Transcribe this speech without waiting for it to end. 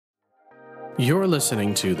You're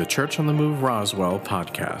listening to the Church on the Move Roswell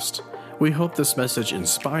podcast. We hope this message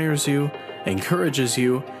inspires you, encourages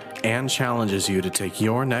you, and challenges you to take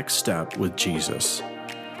your next step with Jesus.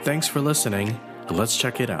 Thanks for listening. Let's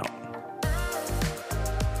check it out.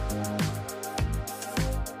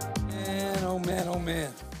 Man, oh man, oh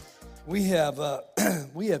man. We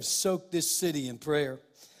have soaked this city in prayer.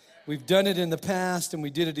 We've done it in the past, and we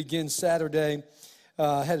did it again Saturday.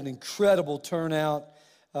 Had an incredible turnout.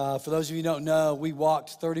 For those of you who don't know, we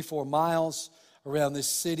walked 34 miles around this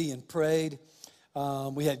city and prayed.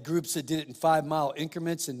 We had groups that did it in 5-mile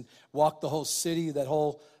increments and walked the whole city, that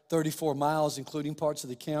whole 34 miles, including parts of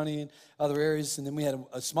the county and other areas. And then we had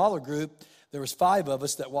a smaller group. There was 5 of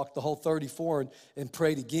us that walked the whole 34 and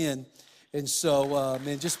prayed again. And so,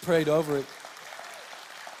 just prayed over it.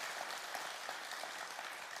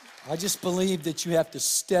 I just believe that you have to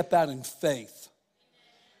step out in faith.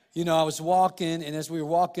 You know, I was walking, and as we were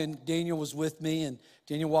walking, Daniel was with me, and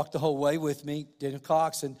Daniel walked the whole way with me, Daniel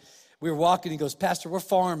Cox, and we were walking. He goes, "Pastor, we're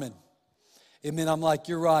farming." And then I'm like,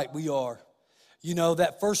 "You're right, we are." You know,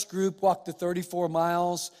 that first group walked the 34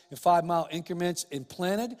 miles in 5-mile increments and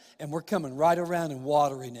planted, and we're coming right around and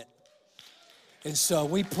watering it. And so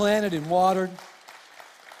we planted and watered.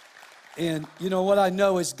 And you know what I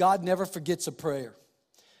know is God never forgets a prayer,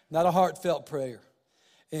 not a heartfelt prayer.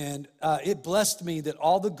 And it blessed me that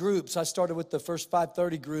all the groups, I started with the first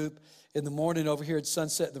 5:30 group in the morning over here at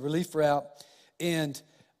Sunset, the relief route. And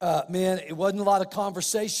it wasn't a lot of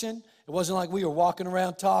conversation. It wasn't like we were walking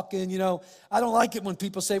around talking. You know, I don't like it when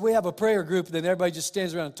people say we have a prayer group, and then everybody just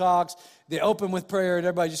stands around and talks. They open with prayer, and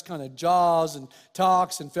everybody just kind of jaws and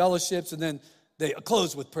talks and fellowships, and then they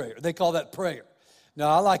close with prayer. They call that prayer. No,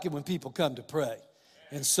 I like it when people come to pray.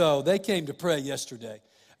 And so they came to pray yesterday.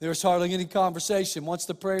 There was hardly any conversation. Once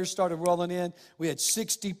the prayers started rolling in, we had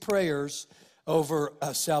 60 prayers over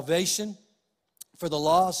salvation for the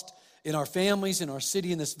lost in our families, in our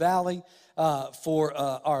city, in this valley, for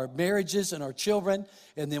our marriages and our children.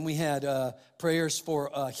 And then we had prayers for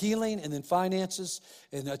healing and then finances,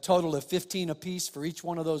 and a total of 15 apiece for each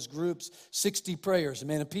one of those groups, 60 prayers.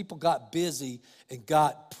 And people got busy and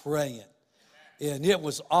got praying. And it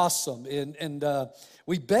was awesome. And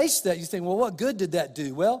we based that. You think, well, what good did that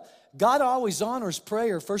do? Well, God always honors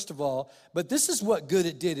prayer, first of all. But this is what good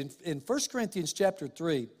it did. In 1 Corinthians chapter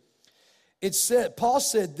 3, it said, Paul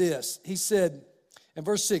said this. He said in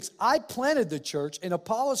verse 6, "I planted the church, and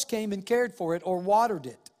Apollos came and cared for it or watered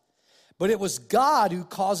it. But it was God who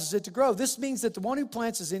causes it to grow." This means that the one who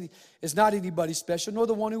plants is not anybody special, nor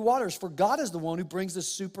the one who waters. For God is the one who brings the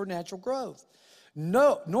supernatural growth.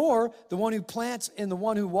 No, nor the one who plants and the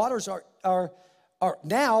one who waters are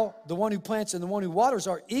now the one who plants and the one who waters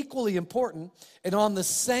are equally important and on the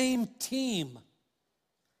same team.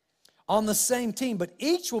 On the same team, but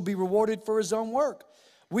each will be rewarded for his own work.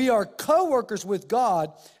 We are co-workers with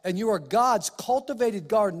God, and you are God's cultivated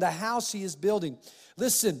garden, the house he is building.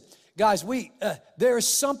 Listen, guys, there is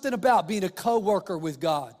something about being a co-worker with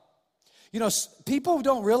God. You know, people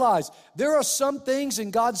don't realize there are some things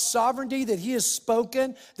in God's sovereignty that he has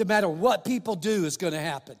spoken that no matter what people do is going to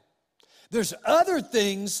happen. There's other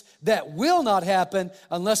things that will not happen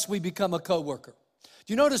unless we become a co-worker.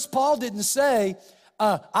 Do you notice Paul didn't say,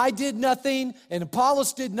 I did nothing and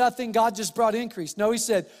Apollos did nothing, God just brought increase. No, he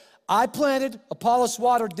said, I planted, Apollos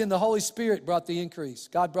watered, then the Holy Spirit brought the increase.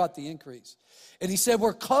 God brought the increase. And he said,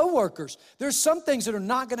 we're co-workers. There's some things that are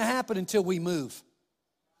not going to happen until we move.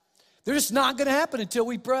 They're just not going to happen until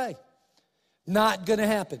we pray. Not going to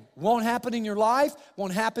happen. Won't happen in your life.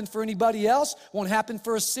 Won't happen for anybody else. Won't happen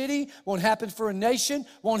for a city. Won't happen for a nation.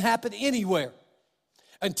 Won't happen anywhere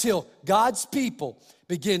until God's people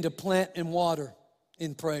begin to plant and water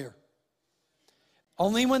in prayer.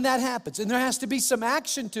 Only when that happens. And there has to be some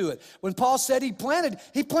action to it. When Paul said he planted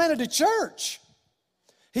a church.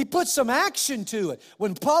 He put some action to it.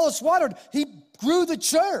 When Apollos watered, he grew the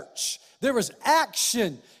church. There was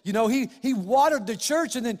action. You know, he watered the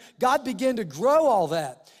church, and then God began to grow all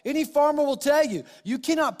that. Any farmer will tell you, you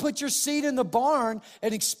cannot put your seed in the barn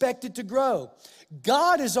and expect it to grow.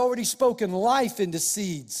 God has already spoken life into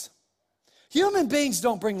seeds. Human beings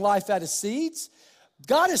don't bring life out of seeds.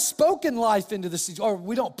 God has spoken life into the seeds, or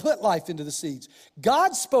we don't put life into the seeds.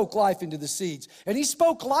 God spoke life into the seeds, and he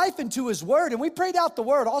spoke life into his word, and we prayed out the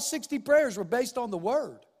word. All 60 prayers were based on the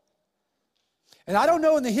word. And I don't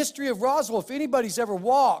know in the history of Roswell if anybody's ever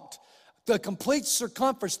walked the complete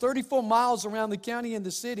circumference, 34 miles around the county and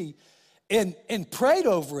the city, and prayed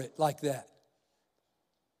over it like that.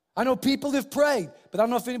 I know people have prayed, but I don't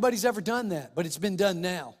know if anybody's ever done that, but it's been done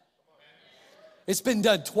now. It's been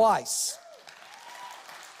done twice.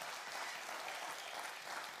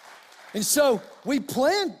 And so we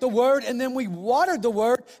plant the word and then we water the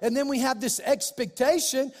word and then we have this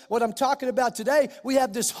expectation, what I'm talking about today, we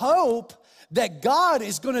have this hope that God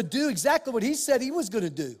is going to do exactly what he said he was going to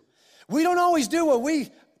do. We don't always do what we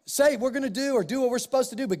say we're going to do or do what we're supposed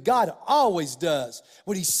to do, but God always does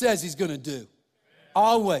what he says he's going to do.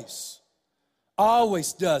 Always.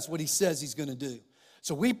 Always does what he says he's going to do.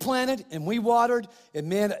 So we planted and we watered, and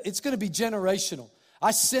man, it's going to be generational. I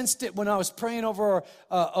sensed it when I was praying over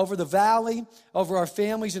the valley, over our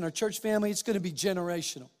families and our church family. It's going to be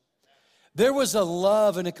generational. There was a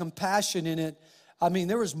love and a compassion in it. I mean,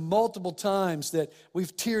 there was multiple times that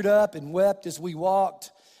we've teared up and wept as we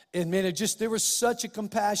walked. And man, there was such a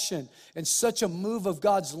compassion and such a move of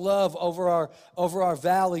God's love over our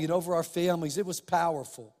valley and over our families. It was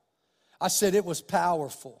powerful. I said it was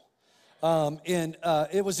powerful.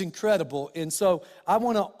 It was incredible. And so I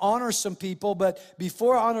want to honor some people, but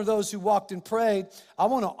before I honor those who walked and prayed, I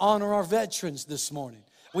want to honor our veterans this morning.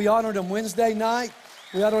 We honored them Wednesday night.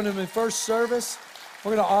 We honored them in first service.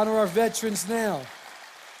 We're going to honor our veterans now.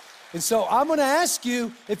 And so I'm going to ask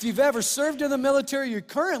you, if you've ever served in the military, you're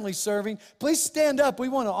currently serving, please stand up. We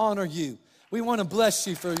want to honor you. We want to bless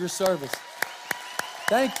you for your service.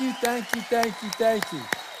 Thank you, thank you, thank you, thank you.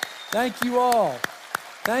 Thank you all.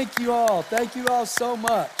 Thank you all. Thank you all so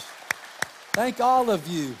much. Thank all of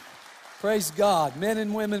you. Praise God. Men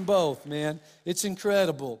and women both, man. It's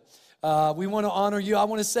incredible. We want to honor you. I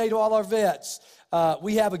want to say to all our vets,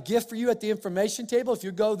 we have a gift for you at the information table. If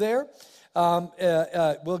you go there,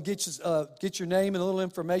 we'll get your name and a little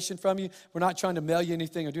information from you. We're not trying to mail you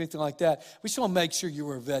anything or do anything like that. We just want to make sure you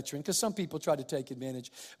were a veteran because some people try to take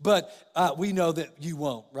advantage. But we know that you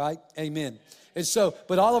won't, right? Amen. And so,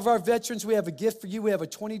 but all of our veterans, we have a gift for you. We have a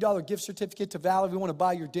 $20 gift certificate to Valley. We want to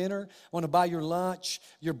buy your dinner, want to buy your lunch,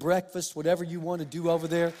 your breakfast, whatever you want to do over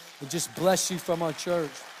there, and just bless you from our church.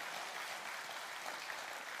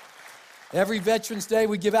 Every Veterans Day,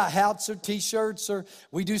 we give out hats or T-shirts, or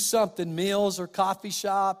we do something, meals or coffee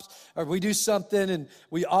shops, or we do something, and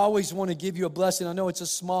we always want to give you a blessing. I know it's a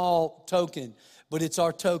small token, but it's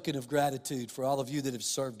our token of gratitude for all of you that have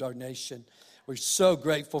served our nation. We're so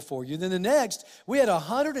grateful for you. Then the next, we had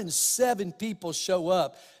 107 people show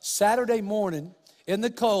up Saturday morning in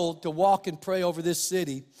the cold to walk and pray over this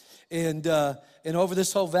city and over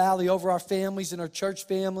this whole valley, over our families and our church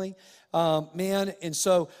family. Man, and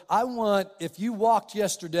so I want, if you walked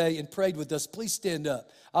yesterday and prayed with us, please stand up.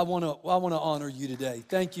 I want to honor you today.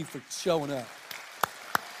 Thank you for showing up.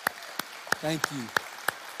 Thank you.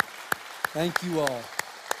 Thank you all.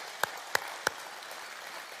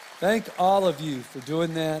 Thank all of you for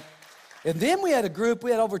doing that. And then we had a group,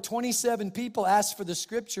 we had over 27 people ask for the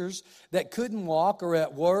scriptures that couldn't walk or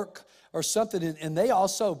at work or something, and they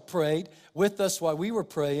also prayed with us while we were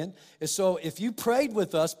praying. And so if you prayed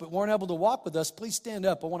with us but weren't able to walk with us, please stand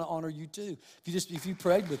up. I want to honor you too, if you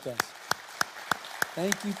prayed with us.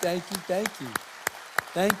 Thank you, thank you, thank you.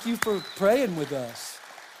 Thank you for praying with us.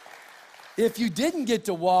 If you didn't get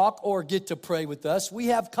to walk or get to pray with us, we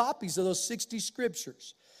have copies of those 60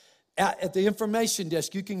 scriptures. At the information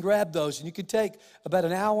desk, you can grab those, and you can take about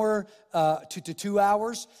an hour to 2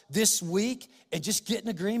 hours this week and just get in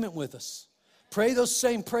agreement with us. Pray those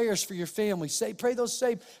same prayers for your family. Pray those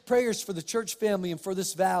same prayers for the church family and for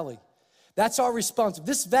this valley. That's our responsibility.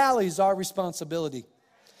 This valley is our responsibility.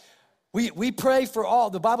 We pray for all.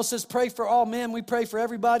 The Bible says pray for all men. We pray for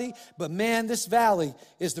everybody. But man, this valley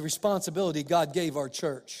is the responsibility God gave our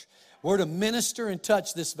church. We're to minister and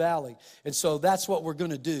touch this valley. And so that's what we're going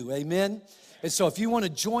to do. Amen? And so if you want to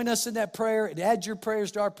join us in that prayer and add your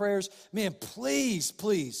prayers to our prayers, man, please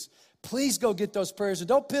go get those prayers. And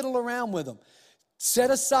don't piddle around with them. Set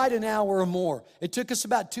aside an hour or more. It took us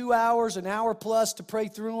about 2 hours, an hour plus to pray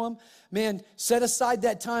through them. Man, set aside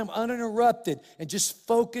that time uninterrupted and just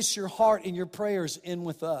focus your heart and your prayers in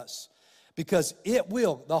with us. Because it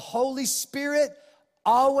will. The Holy Spirit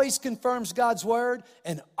always confirms God's word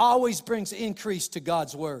and always brings increase to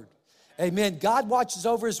God's word. Amen. God watches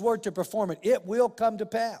over his word to perform it. It will come to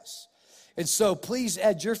pass. And so please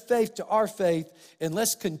add your faith to our faith, and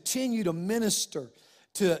let's continue to minister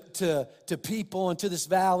to people and to this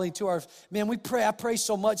valley, to our, man, I pray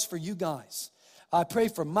so much for you guys. I pray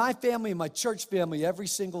for my family and my church family every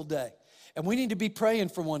single day. And we need to be praying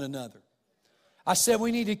for one another. I said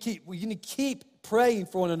we need to keep praying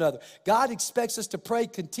for one another. God expects us to pray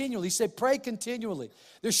continually. He said, pray continually.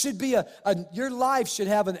 There should be your life should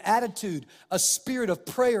have an attitude, a spirit of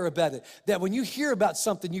prayer about it, that when you hear about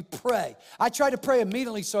something, you pray. I try to pray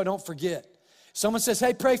immediately so I don't forget. Someone says,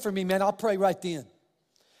 hey, pray for me, man. I'll pray right then.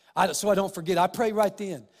 So I don't forget. I pray right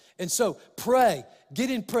then. And so pray, get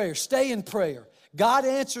in prayer, stay in prayer. God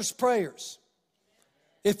answers prayers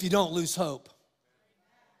if you don't lose hope.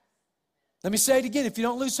 Let me say it again. If you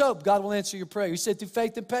don't lose hope, God will answer your prayer. He said, through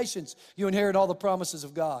faith and patience, you inherit all the promises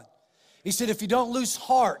of God. He said, if you don't lose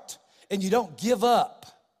heart and you don't give up,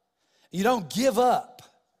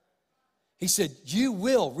 he said, you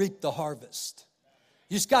will reap the harvest.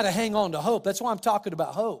 You just got to hang on to hope. That's why I'm talking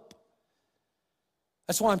about hope.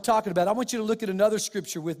 That's why I'm talking about it. I want you to look at another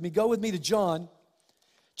scripture with me. Go with me to John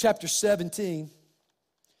chapter 17.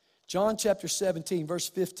 John chapter 17, verse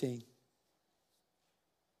 15.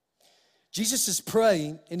 Jesus is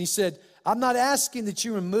praying, and he said, I'm not asking that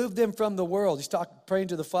you remove them from the world. He's praying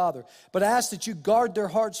to the Father. But I ask that you guard their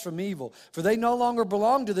hearts from evil, for they no longer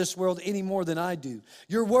belong to this world any more than I do.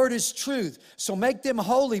 Your word is truth, so make them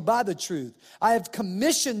holy by the truth. I have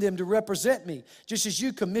commissioned them to represent me, just as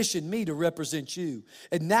you commissioned me to represent you.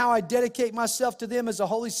 And now I dedicate myself to them as a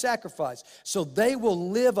holy sacrifice, so they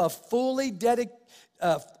will live fully dedicated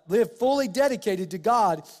to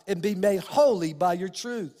God and be made holy by your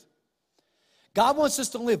truth. God wants us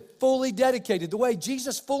to live fully dedicated. The way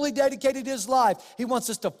Jesus fully dedicated his life, he wants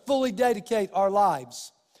us to fully dedicate our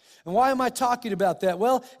lives. And why am I talking about that?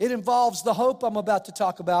 Well, it involves the hope I'm about to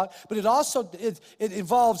talk about, but it also it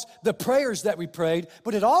involves the prayers that we prayed,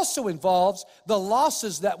 but it also involves the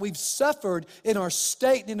losses that we've suffered in our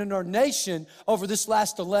state and in our nation over this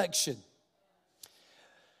last election.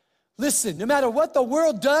 Listen, no matter what the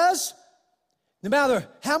world does, no matter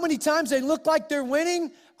how many times they look like they're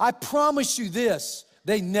winning, I promise you this,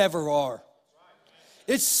 they never are.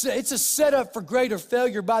 It's a setup for greater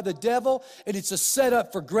failure by the devil, and it's a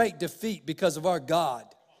setup for great defeat because of our God.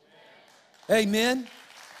 Amen.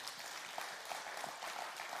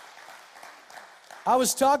 I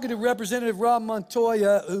was talking to Representative Rob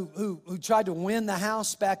Montoya, who tried to win the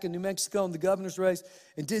House back in New Mexico in the governor's race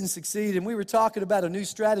and didn't succeed. And we were talking about a new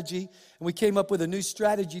strategy, and we came up with a new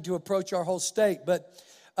strategy to approach our whole state. But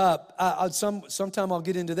sometime I'll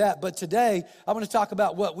get into that. But today, I want to talk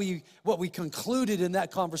about what we concluded in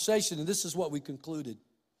that conversation, and this is what we concluded.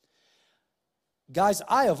 Guys,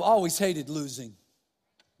 I have always hated losing.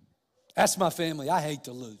 That's my family. I hate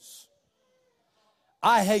to lose.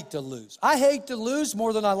 I hate to lose. I hate to lose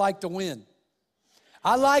more than I like to win.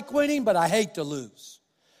 I like winning, but I hate to lose.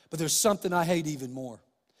 But there's something I hate even more.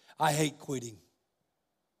 I hate quitting.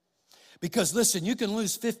 Because listen, you can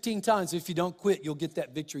lose 15 times. If you don't quit, you'll get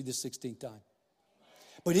that victory the 16th time.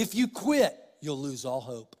 But if you quit, you'll lose all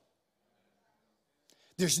hope.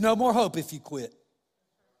 There's no more hope if you quit.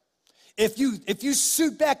 If you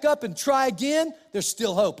suit back up and try again, there's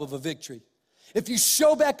still hope of a victory. If you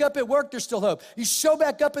show back up at work, there's still hope. You show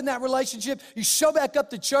back up in that relationship. You show back up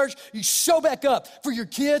to church. You show back up for your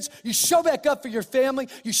kids. You show back up for your family.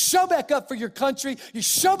 You show back up for your country. You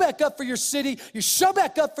show back up for your city. You show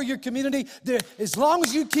back up for your community. As long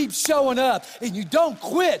as you keep showing up and you don't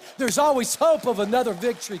quit, there's always hope of another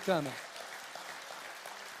victory coming.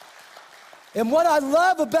 And what I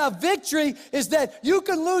love about victory is that you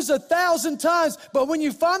can lose 1,000 times, but when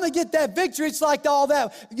you finally get that victory, it's like all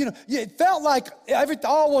that, it felt like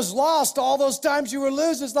all was lost all those times you were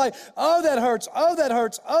losing. It's like, oh, that hurts, oh, that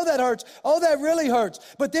hurts, oh, that hurts, oh, that really hurts.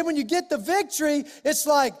 But then when you get the victory, it's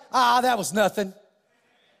like, that was nothing.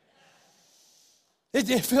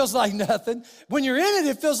 It feels like nothing. When you're in it,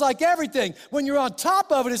 it feels like everything. When you're on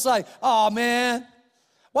top of it, it's like, oh, man,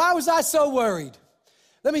 why was I so worried?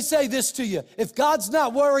 Let me say this to you. If God's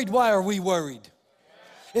not worried, why are we worried?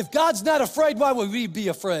 If God's not afraid, why would we be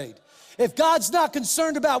afraid? If God's not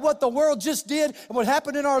concerned about what the world just did and what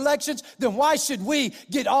happened in our elections, then why should we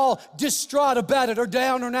get all distraught about it or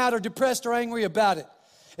down or out or depressed or angry about it?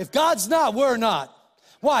 If God's not, we're not.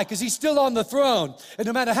 Why? Because he's still on the throne. And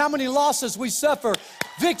no matter how many losses we suffer,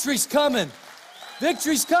 victory's coming.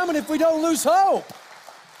 Victory's coming if we don't lose hope.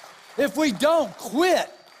 If we don't quit.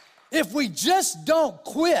 If we just don't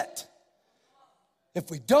quit,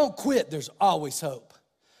 there's always hope.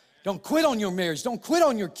 Don't quit on your marriage. Don't quit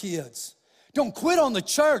on your kids. Don't quit on the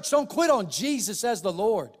church. Don't quit on Jesus as the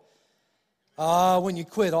Lord. When you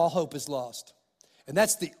quit, all hope is lost. And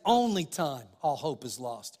that's the only time all hope is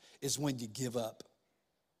lost, is when you give up.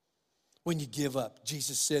 When you give up.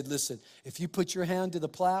 Jesus said, listen, if you put your hand to the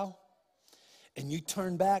plow and you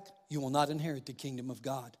turn back, you will not inherit the kingdom of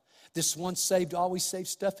God. This once saved, always saved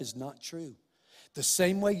stuff is not true. The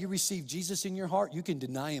same way you receive Jesus in your heart, you can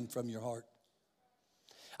deny him from your heart.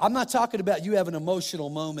 I'm not talking about you have an emotional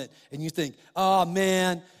moment and you think, oh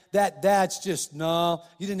man, that's just, no,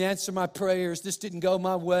 you didn't answer my prayers. This didn't go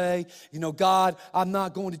my way. God, I'm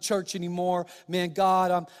not going to church anymore. Man,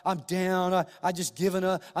 God, I'm down. I just given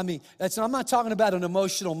up. I mean, I'm not talking about an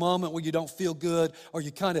emotional moment where you don't feel good or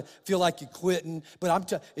you kind of feel like you're quitting.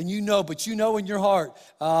 But you know in your heart,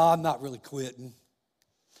 I'm not really quitting.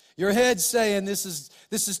 Your head's saying, this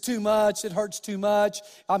is too much, it hurts too much,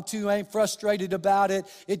 I'm frustrated about it,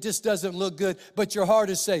 it just doesn't look good. But your heart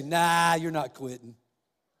is saying, nah, you're not quitting.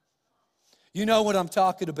 You know what I'm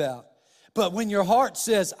talking about. But when your heart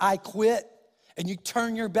says, I quit, and you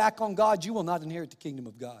turn your back on God, you will not inherit the kingdom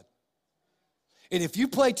of God. And if you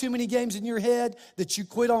play too many games in your head, that you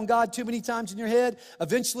quit on God too many times in your head,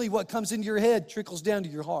 eventually what comes into your head trickles down to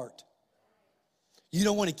your heart. You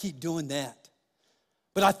don't want to keep doing that.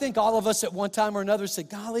 But I think all of us at one time or another said,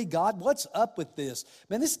 golly, God, what's up with this?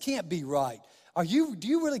 Man, this can't be right. Do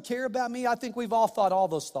you really care about me? I think we've all thought all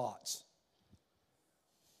those thoughts.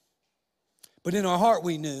 But in our heart,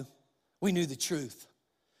 we knew the truth.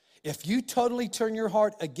 If you totally turn your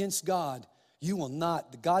heart against God, you will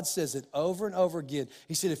not. God says it over and over again.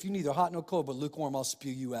 He said, if you're neither hot nor cold, but lukewarm, I'll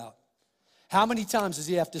spew you out. How many times does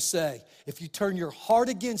he have to say, if you turn your heart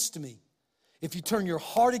against me, if you turn your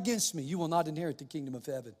heart against me, you will not inherit the kingdom of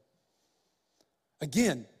heaven.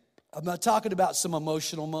 Again, I'm not talking about some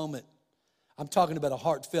emotional moment. I'm talking about a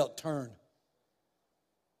heartfelt turn.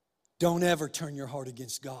 Don't ever turn your heart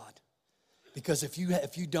against God. Because if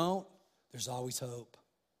you don't, there's always hope.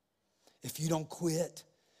 If you don't quit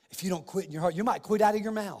in your heart, you might quit out of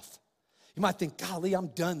your mouth. You might think, golly, I'm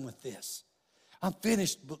done with this. I'm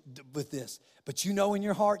finished with this. But you know in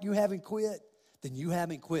your heart you haven't quit. Then you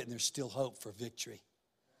haven't quit and there's still hope for victory.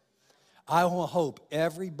 I hope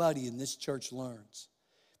everybody in this church learns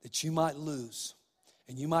that you might lose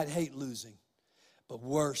and you might hate losing. But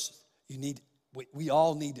worse, we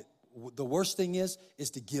all need it. The worst thing is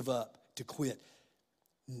to give up, to quit.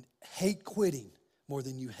 Hate quitting more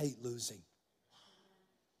than you hate losing.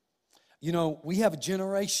 We have a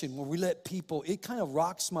generation where we let people, it kind of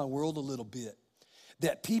rocks my world a little bit,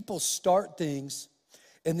 that people start things.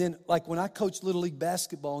 And then, like when I coach Little League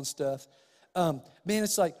basketball and stuff, man,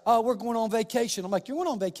 it's like, oh, we're going on vacation. I'm like, you're going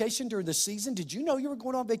on vacation during the season? Did you know you were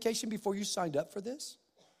going on vacation before you signed up for this?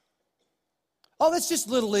 Oh, that's just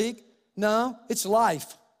Little League. No, it's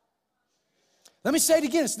life. Let me say it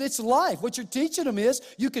again. It's life. What you're teaching them is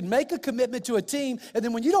you can make a commitment to a team, and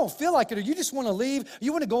then when you don't feel like it or you just want to leave,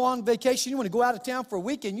 you want to go on vacation, you want to go out of town for a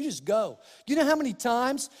weekend, you just go. You know how many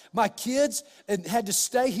times my kids had to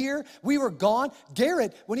stay here? We were gone.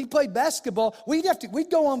 Garrett, when he played basketball, we'd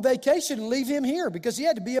go on vacation and leave him here because he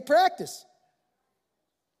had to be at practice.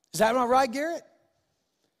 Is that not right, Garrett?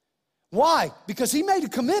 Why? Because he made a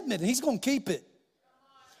commitment and he's going to keep it.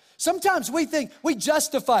 Sometimes we think we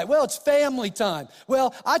justify it. Well, it's family time.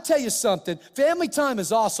 Well, I tell you something. Family time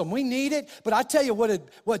is awesome. We need it. But I tell you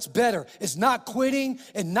what's better is not quitting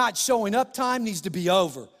and not showing up. Time needs to be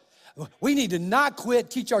over. We need to not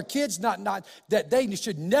quit. Teach our kids not that they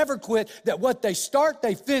should never quit. That what they start,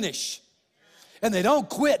 they finish. And they don't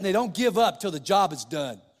quit and they don't give up till the job is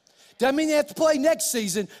done. Doesn't mean they have to play next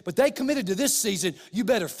season, but they committed to this season. You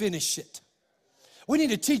better finish it. We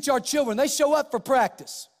need to teach our children. They show up for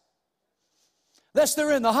practice. Unless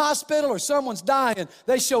they're in the hospital or someone's dying,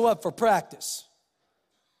 they show up for practice.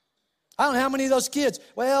 I don't know how many of those kids,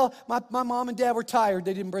 well, my mom and dad were tired.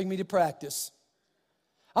 They didn't bring me to practice.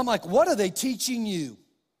 I'm like, what are they teaching you?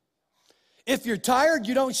 If you're tired,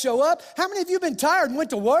 you don't show up. How many of you have been tired and went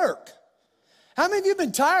to work? How many of you have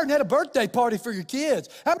been tired and had a birthday party for your kids?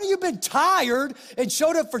 How many of you have been tired and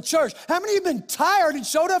showed up for church? How many of you have been tired and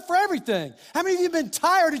showed up for everything? How many of you have been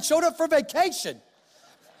tired and showed up for vacation?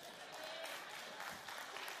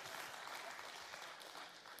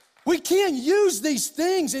 We can't use these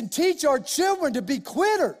things and teach our children to be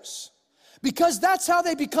quitters because that's how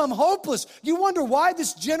they become hopeless. You wonder why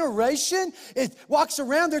this generation walks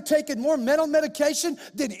around, they're taking more mental medication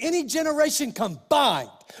than any generation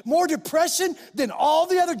combined. More depression than all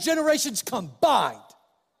the other generations combined.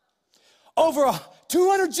 Over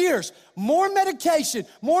 200 years, more medication,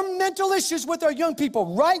 more mental issues with our young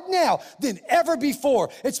people right now than ever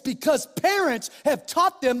before. It's because parents have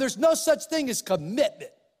taught them there's no such thing as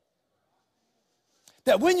commitment.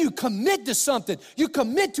 That when you commit to something, you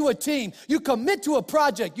commit to a team, you commit to a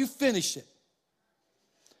project, you finish it.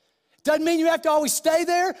 Doesn't mean you have to always stay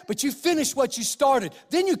there, but you finish what you started.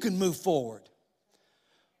 Then you can move forward.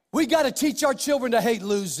 We got to teach our children to hate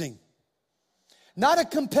losing. Not a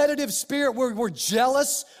competitive spirit where we're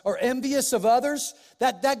jealous or envious of others.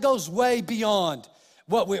 That goes way beyond.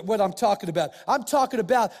 what I'm talking about. I'm talking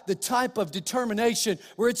about the type of determination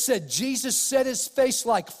where it said Jesus set his face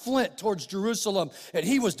like flint towards Jerusalem, and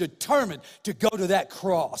he was determined to go to that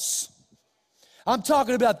cross. I'm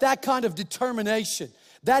talking about that kind of determination,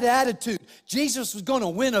 that attitude. Jesus was going to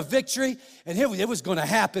win a victory, and it was going to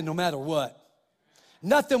happen no matter what.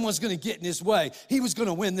 Nothing was going to get in his way. He was going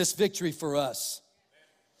to win this victory for us.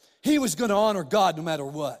 He was going to honor God no matter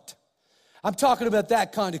what. I'm talking about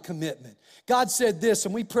that kind of commitment. God said this,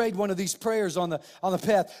 and we prayed one of these prayers on the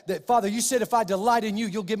path, that, Father, you said if I delight in you,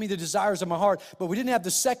 you'll give me the desires of my heart. But we didn't have the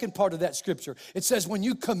second part of that scripture. It says when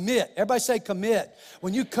you commit, everybody say commit.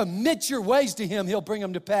 When you commit your ways to him, he'll bring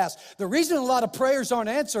them to pass. The reason a lot of prayers aren't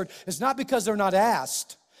answered is not because they're not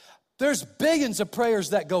asked. There's billions of prayers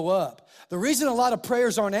that go up. The reason a lot of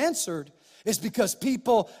prayers aren't answered is because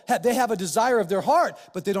people have a desire of their heart,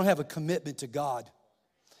 but they don't have a commitment to God.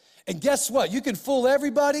 And guess what? You can fool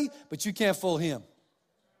everybody, but you can't fool him.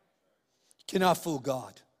 You cannot fool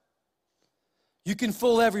God. You can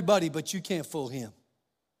fool everybody, but you can't fool him.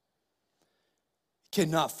 You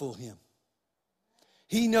cannot fool him.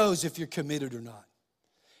 He knows if you're committed or not.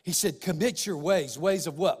 He said, commit your ways. Ways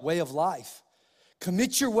of what? Way of life.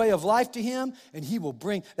 Commit your way of life to him, and he will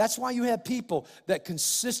bring. That's why you have people that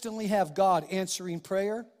consistently have God answering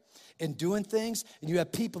prayer and doing things, and you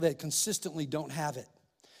have people that consistently don't have it.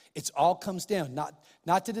 It all comes down,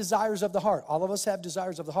 not to desires of the heart. All of us have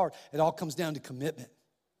desires of the heart. It all comes down to commitment.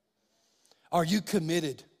 Are you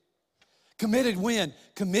committed? Committed when?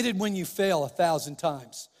 Committed when you fail 1,000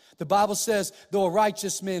 times. The Bible says, though a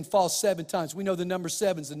righteous man falls 7 times, we know the number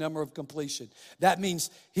 7 is the number of completion. That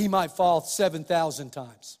means he might fall 7,000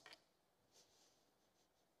 times.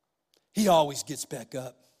 He always gets back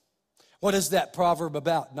up. What is that proverb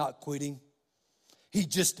about? Not quitting.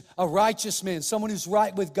 A righteous man, someone who's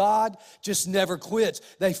right with God, just never quits.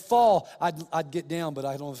 They fall. I'd get down, but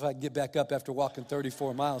I don't know if I can get back up after walking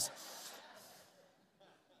 34 miles.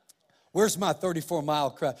 Where's my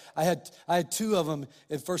 34-mile crowd? I had 2 of them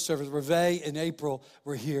in first service. Reve and April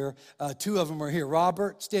were here. 2 of them were here.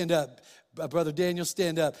 Robert, stand up. Brother Daniel,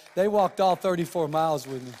 stand up. They walked all 34 miles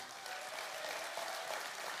with me.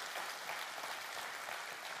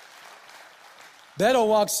 Beto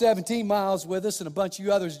walked 17 miles with us, and a bunch of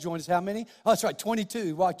you others joined us. How many? Oh, that's right, 22.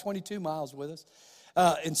 He walked 22 miles with us.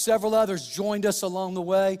 And several others joined us along the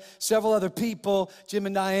way. Several other people, Jim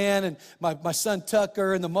and Diane and my son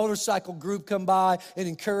Tucker and the motorcycle group come by and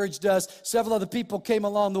encouraged us. Several other people came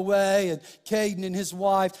along the way, and Caden and his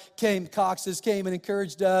wife Coxes came and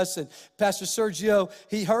encouraged us. And Pastor Sergio,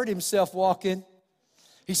 he hurt himself walking.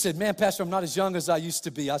 He said, man, Pastor, I'm not as young as I used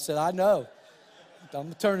to be. I said, I know.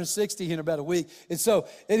 I'm turning 60 in about a week. And so,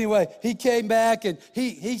 anyway, he came back, and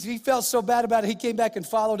he felt so bad about it. He came back and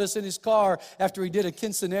followed us in his car after he did a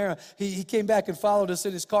quinceanera. He came back and followed us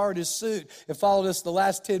in his car in his suit and followed us the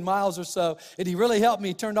last 10 miles or so. And he really helped me.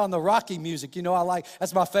 He turned on the Rocky music. You know,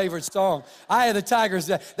 that's my favorite song. Eye of the Tigers,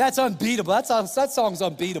 that's unbeatable. That song's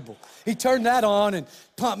unbeatable. He turned that on and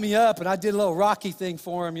pumped me up, and I did a little Rocky thing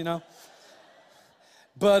for him, you know.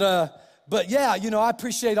 But yeah, you know, I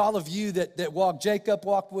appreciate all of you that walked. Jacob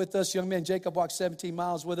walked with us. Young man Jacob walked 17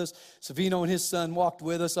 miles with us. Savino and his son walked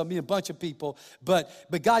with us. I mean, a bunch of people. But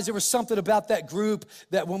guys, there was something about that group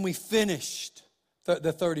that when we finished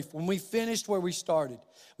when we finished where we started,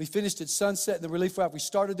 we finished at sunset in the Relief Route. We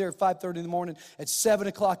started there at 5:30 in the morning. At 7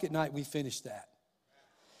 o'clock at night, we finished that.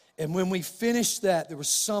 And when we finished that, there was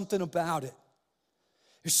something about it.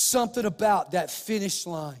 There's something about that finish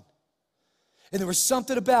line. And there was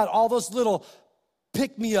something about all those little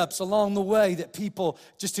pick-me-ups along the way that people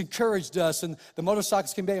just encouraged us. And the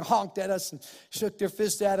motorcycles came by and honked at us and shook their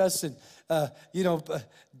fist at us. And,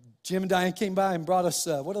 Jim and Diane came by and brought us,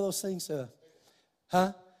 what are those things?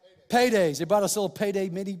 Paydays. They brought us little payday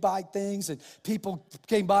mini bike things, and people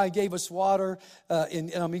came by and gave us water,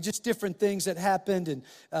 and I mean, just different things that happened. And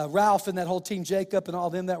Ralph and that whole team, Jacob and all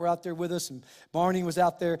them that were out there with us, and Barney was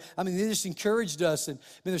out there. I mean, they just encouraged us, and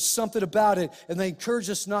I mean, there's something about it, and they encouraged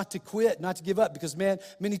us not to quit, not to give up, because, man,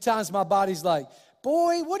 many times my body's like,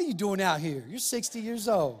 boy, what are you doing out here? You're 60 years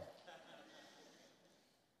old.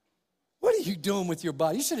 What are you doing with your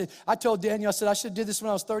body? I told Daniel, I said, I should have did this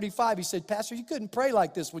when I was 35. He said, Pastor, you couldn't pray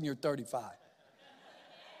like this when you're 35.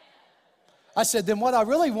 I said, then what I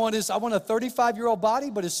really want is I want a 35-year-old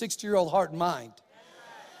body, but a 60-year-old heart and mind.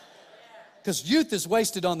 Because youth is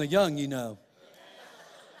wasted on the young, you know.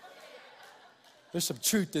 There's some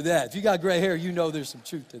truth to that. If you got gray hair, you know there's some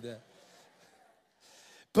truth to that.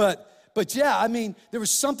 But yeah, I mean, there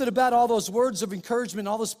was something about all those words of encouragement,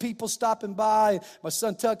 all those people stopping by, my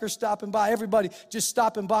son Tucker stopping by, everybody just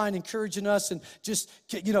stopping by and encouraging us, and just,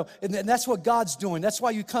 you know, and that's what God's doing. That's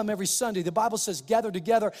why you come every Sunday. The Bible says gather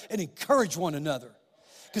together and encourage one another,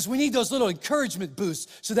 because we need those little encouragement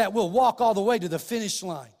boosts so that we'll walk all the way to the finish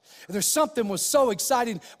line. And there's something was so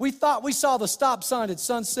exciting. We thought we saw the stop sign at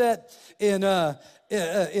Sunset in the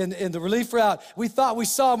relief route. We thought we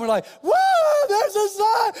saw him. We're like, whoa, there's a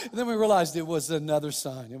sign. And then we realized it was another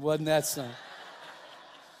sign. It wasn't that sign.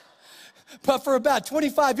 But for about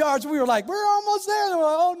 25 yards, we were like, we're almost there. And we're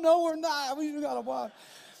like, oh, no, we're not. We got to walk.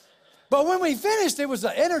 But when we finished, it was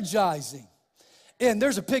energizing. And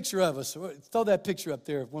there's a picture of us. Throw that picture up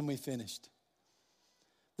there of when we finished.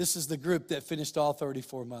 This is the group that finished all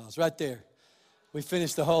 34 miles. Right there. We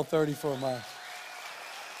finished the whole 34 miles.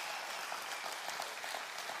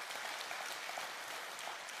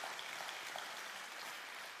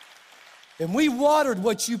 And we watered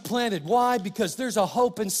what you planted. Why? Because there's a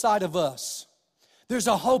hope inside of us. There's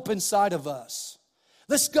a hope inside of us.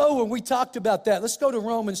 Let's go, and we talked about that. Let's go to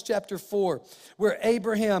Romans chapter 4, where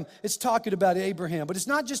Abraham, it's talking about Abraham. But it's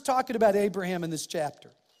not just talking about Abraham in this chapter.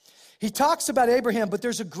 He talks about Abraham, but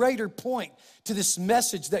there's a greater point to this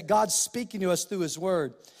message that God's speaking to us through his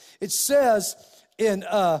word. It says in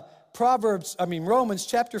Romans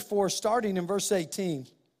chapter 4, starting in verse 18.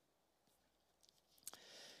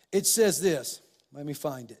 It says this. Let me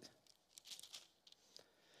find it.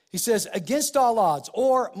 He says, against all odds,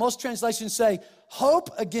 or most translations say, hope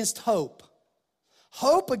against hope.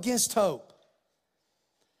 Hope against hope.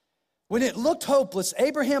 When it looked hopeless,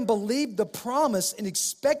 Abraham believed the promise and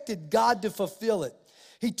expected God to fulfill it.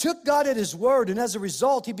 He took God at his word, and as a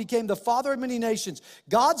result, he became the father of many nations.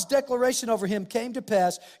 God's declaration over him came to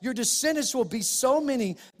pass. Your descendants will be so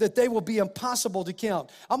many that they will be impossible to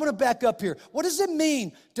count. I'm going to back up here. What does it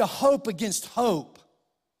mean to hope against hope?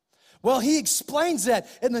 Well, he explains that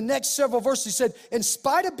in the next several verses. He said, in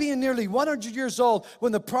spite of being nearly 100 years old,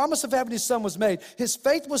 when the promise of having his son was made, his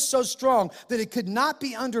faith was so strong that it could not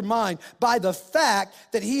be undermined by the fact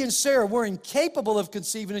that he and Sarah were incapable of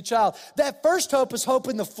conceiving a child. That first hope is hope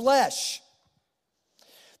in the flesh.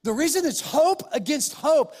 The reason it's hope against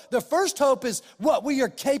hope, the first hope is what we are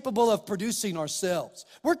capable of producing ourselves.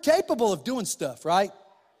 We're capable of doing stuff, right?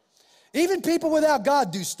 Even people without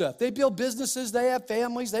God do stuff. They build businesses, they have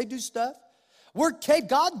families, they do stuff.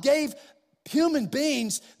 God gave human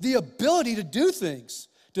beings the ability to do things,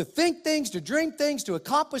 to think things, to dream things, to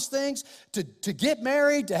accomplish things, to get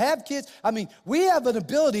married, to have kids. I mean, we have an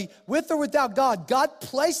ability, with or without God. God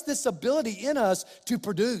placed this ability in us to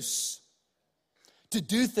produce, to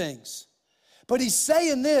do things. But he's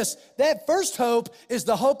saying this, that first hope is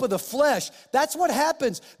the hope of the flesh. That's what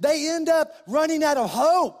happens. They end up running out of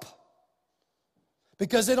hope,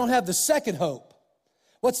 because they don't have the second hope.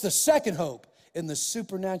 What's the second hope? In the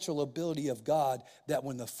supernatural ability of God, that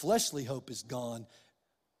when the fleshly hope is gone,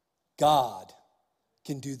 God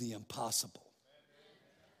can do the impossible.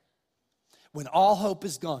 When all hope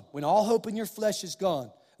is gone, when all hope in your flesh is gone,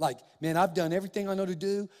 like, man, I've done everything I know to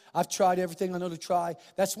do. I've tried everything I know to try.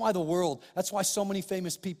 That's why that's why so many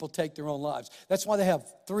famous people take their own lives. That's why they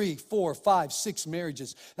have 3, 4, 5, 6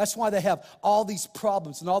 marriages. That's why they have all these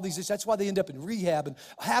problems and all these issues. That's why they end up in rehab. And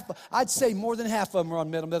I'd say more than half of them are on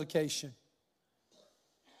medication.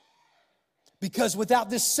 Because without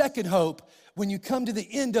this second hope, when you come to the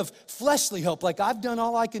end of fleshly hope, like I've done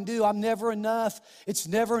all I can do, I'm never enough. It's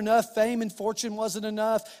never enough. Fame and fortune wasn't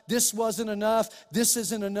enough. This wasn't enough. This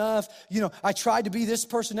isn't enough. You know, I tried to be this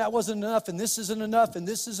person, that wasn't enough, and this isn't enough, and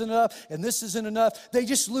this isn't enough, and this isn't enough. They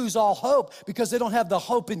just lose all hope because they don't have the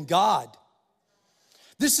hope in God.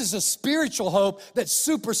 This is a spiritual hope that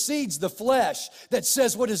supersedes the flesh, that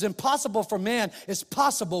says what is impossible for man is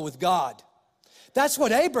possible with God. That's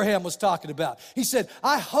what Abraham was talking about. He said,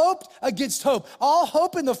 I hoped against hope. All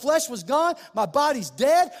hope in the flesh was gone. My body's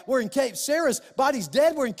dead. Sarah's body's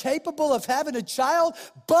dead. We're incapable of having a child.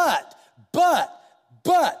 But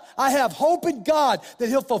I have hope in God that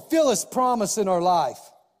he'll fulfill his promise in our life.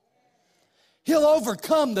 He'll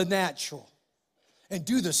overcome the natural and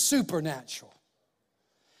do the supernatural.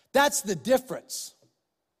 That's the difference.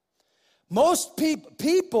 Most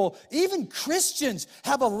people, even Christians,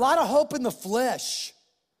 have a lot of hope in the flesh.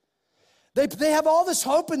 They have all this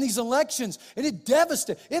hope in these elections, and it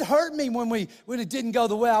devastated. It hurt me when it didn't go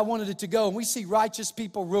the way I wanted it to go, and we see righteous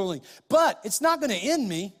people ruling. But it's not going to end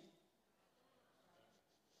me.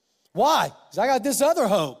 Why? Because I got this other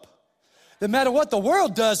hope. No matter what the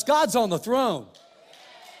world does, God's on the throne.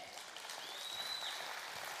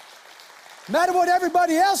 No matter what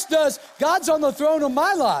everybody else does, God's on the throne of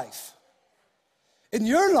my life. in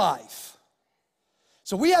your life.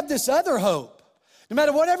 So we have this other hope. No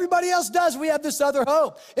matter what everybody else does, we have this other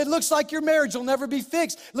hope. It looks like your marriage will never be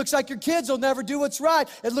fixed. It looks like your kids will never do what's right.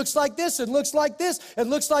 It looks like this, it looks like this, it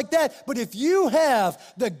looks like that. But if you have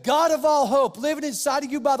the God of all hope living inside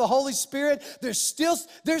of you by the Holy Spirit,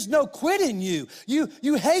 there's no quit in you.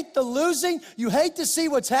 You hate the losing, you hate to see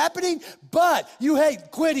what's happening, but you hate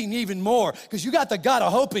quitting even more because you got the God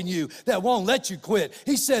of hope in you that won't let you quit.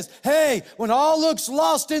 He says, hey, when all looks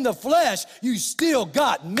lost in the flesh, you still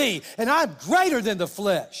got me, and I'm greater than the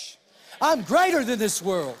flesh. I'm greater than this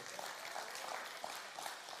world.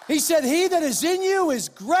 He said, he that is in you is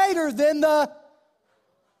greater than the...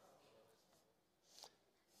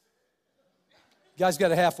 You guys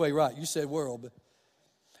got it halfway right. You said world, but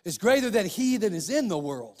it's greater than he that is in the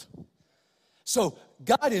world. So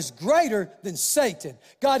God is greater than Satan.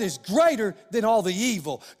 God is greater than all the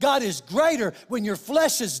evil. God is greater when your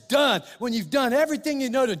flesh is done, when you've done everything you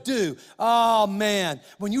know to do. Oh, man,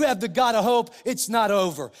 when you have the God of hope, it's not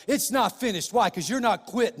over. It's not finished. Why? Because you're not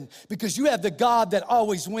quitting. Because you have the God that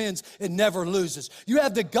always wins and never loses. You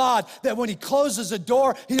have the God that when he closes a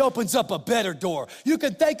door, he opens up a better door. You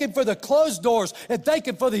can thank him for the closed doors and thank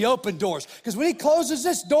him for the open doors. Because when he closes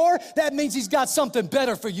this door, that means he's got something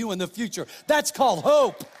better for you in the future. That's called hope.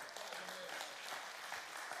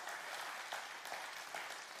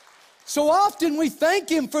 So often we thank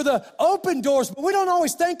him for the open doors, but we don't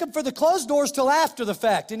always thank him for the closed doors till after the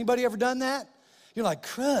fact. Anybody ever done that? You're like,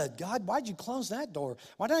 crud, God, why'd you close that door?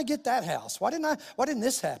 Why didn't I get that house? Why didn't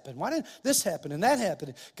this happen? Why didn't this happen and that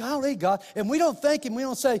happen? Golly, God. And we don't thank him. We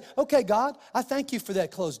don't say, okay, God, I thank you for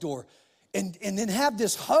that closed door. And then have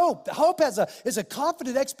this hope. The hope is a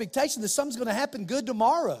confident expectation that something's going to happen good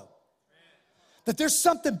tomorrow. That there's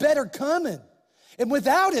something better coming. And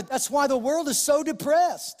without it, that's why the world is so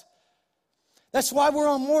depressed. That's why we're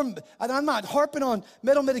on more, and I'm not harping on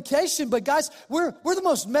medication, but guys, we're the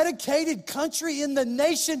most medicated country in the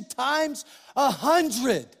nation times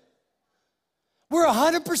 100. We're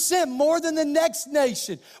 100% more than the next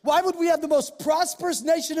nation. Why would we have the most prosperous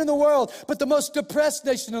nation in the world, but the most depressed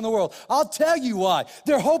nation in the world? I'll tell you why.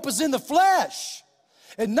 Their hope is in the flesh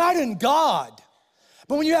and not in God.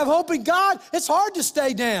 But when you have hope in God, it's hard to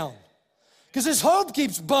stay down because his hope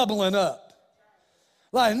keeps bubbling up.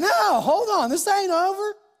 Like, no, hold on, this ain't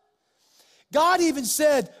over. God even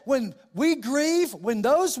said, when we grieve, when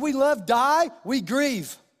those we love die, we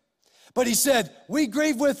grieve. But he said, we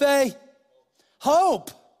grieve with a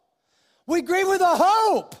hope. We grieve with a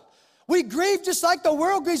hope. We grieve just like the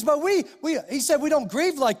world grieves, but he said we don't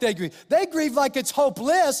grieve like they grieve. They grieve like it's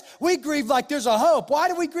hopeless. We grieve like there's a hope. Why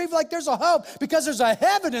do we grieve like there's a hope? Because there's a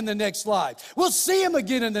heaven in the next life. We'll see him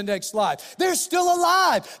again in the next life. They're still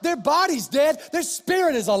alive. Their body's dead. Their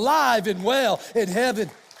spirit is alive and well in heaven.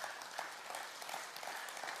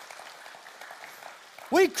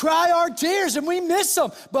 We cry our tears and we miss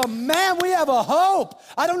them. But man, we have a hope.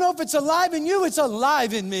 I don't know if it's alive in you, it's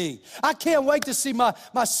alive in me. I can't wait to see my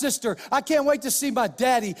sister. I can't wait to see my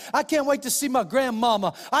daddy. I can't wait to see my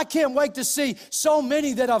grandmama. I can't wait to see so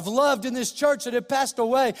many that I've loved in this church that have passed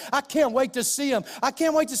away. I can't wait to see them. I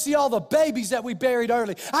can't wait to see all the babies that we buried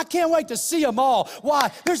early. I can't wait to see them all.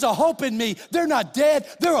 Why? There's a hope in me. They're not dead.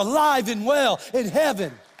 They're alive and well in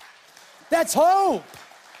heaven. That's hope.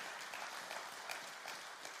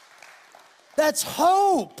 That's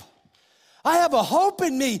hope. I have a hope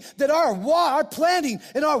in me that our planting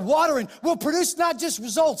and our watering will produce not just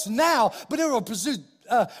results now, but it will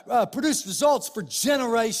produce results for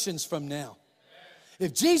generations from now.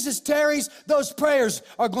 If Jesus tarries, those prayers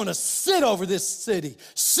are going to sit over this city,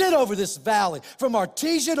 sit over this valley, from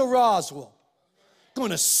Artesia to Roswell.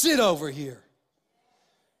 Going to sit over here.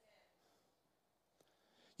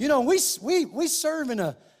 You know, we serve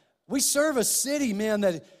a city, man,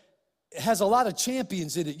 that has a lot of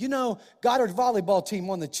champions in it. You know, Goddard volleyball team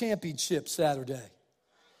won the championship Saturday.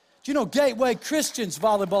 Do you know Gateway Christians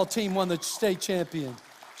volleyball team won the state championship?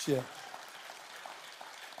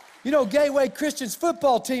 You know Gateway Christians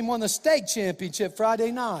football team won the state championship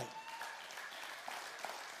Friday night.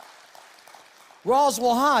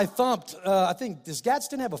 Roswell High thumped, I think, does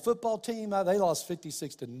Gadsden have a football team? They lost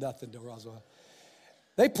 56-0 to Roswell.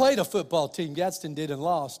 They played a football team, Gadsden did, and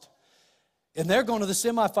lost. And they're going to the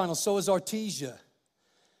semifinals, so is Artesia.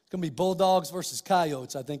 It's going to be Bulldogs versus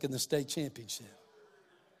Coyotes, I think, in the state championship.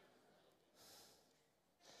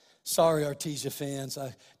 Sorry, Artesia fans.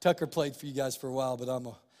 Tucker played for you guys for a while, but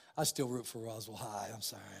I still root for Roswell High. I'm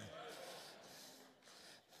sorry.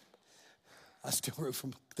 I still root for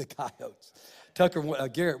the Coyotes.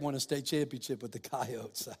 Garrett won a state championship with the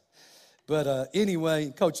Coyotes. But anyway,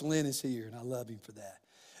 Coach Lynn is here, and I love him for that.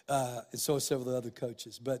 And so are several of the other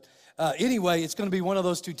coaches. But anyway, it's going to be one of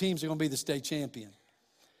those two teams that are going to be the state champion.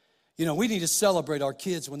 You know, we need to celebrate our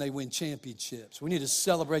kids when they win championships. We need to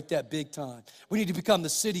celebrate that big time. We need to become the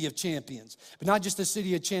city of champions. But not just the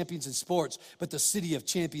city of champions in sports, but the city of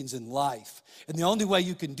champions in life. And the only way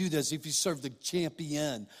you can do this is if you serve the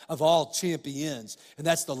champion of all champions. And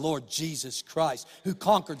that's the Lord Jesus Christ, who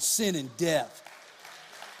conquered sin and death.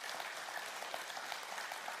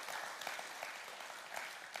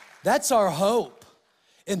 That's our hope.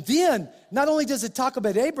 And then, not only does it talk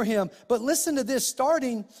about Abraham, but listen to this,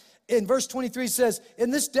 starting in verse 23 says,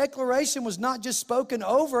 and this declaration was not just spoken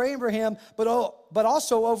over Abraham, but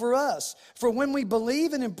also over us. For when we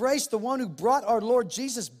believe and embrace the one who brought our Lord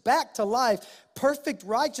Jesus back to life, perfect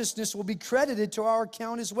righteousness will be credited to our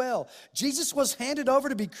account as well. Jesus was handed over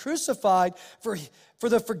to be crucified for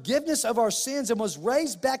the forgiveness of our sins and was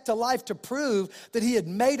raised back to life to prove that he had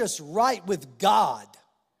made us right with God.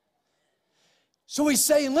 So he's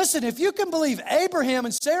saying, listen, if you can believe Abraham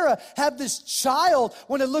and Sarah have this child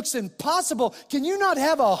when it looks impossible, can you not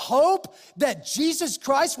have a hope that Jesus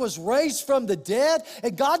Christ was raised from the dead?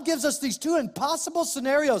 And God gives us these two impossible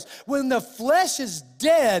scenarios when the flesh is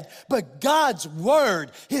dead, but God's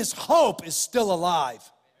word, his hope is still alive.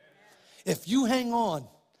 If you hang on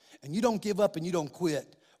and you don't give up and you don't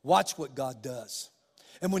quit, watch what God does.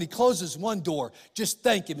 And when he closes one door, just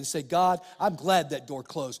thank him and say, God, I'm glad that door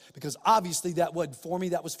closed because obviously that wasn't for me,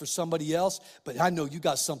 that was for somebody else, but I know you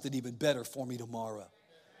got something even better for me tomorrow.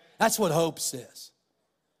 That's what hope says.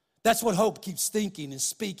 That's what hope keeps thinking and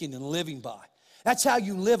speaking and living by. That's how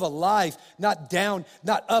you live a life, not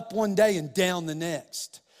up one day and down the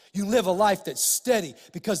next. You live a life that's steady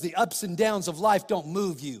because the ups and downs of life don't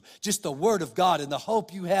move you, just the word of God and the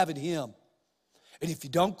hope you have in him. And if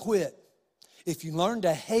you don't quit, if you learn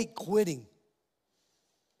to hate quitting,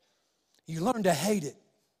 you learn to hate it.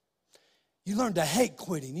 You learn to hate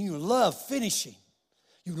quitting. You love finishing.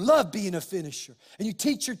 You love being a finisher. And you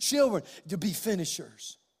teach your children to be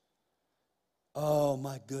finishers. Oh,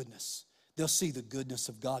 my goodness. They'll see the goodness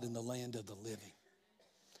of God in the land of the living.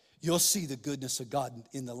 You'll see the goodness of God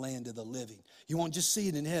in the land of the living. You won't just see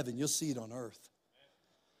it in heaven. You'll see it on earth.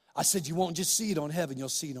 I said you won't just see it on heaven. You'll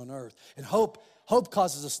see it on earth. And hope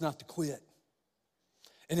causes us not to quit.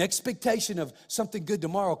 An expectation of something good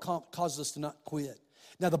tomorrow causes us to not quit.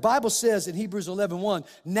 Now, the Bible says in Hebrews 11:1,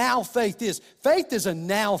 now faith is. Faith is a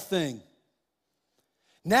now thing.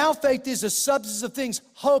 Now faith is a substance of things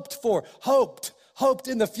hoped for, hoped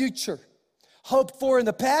in the future. Hoped for in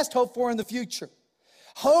the past, hoped for in the future.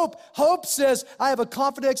 Hope says, I have a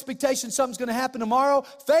confident expectation something's going to happen tomorrow.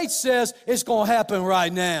 Faith says, it's going to happen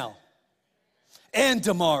right now and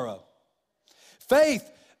tomorrow.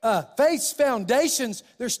 Faith's foundations,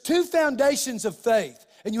 there's two foundations of faith,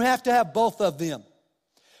 and you have to have both of them.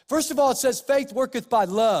 First of all, it says faith worketh by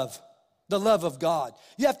love, the love of God.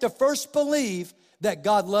 You have to first believe that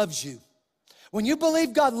God loves you. When you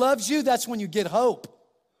believe God loves you, that's when you get hope.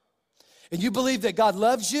 And you believe that God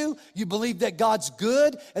loves you, you believe that God's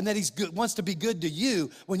good and that He's good, wants to be good to you.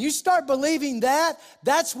 When you start believing that,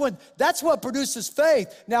 that's what produces faith.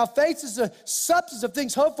 Now, faith is a substance of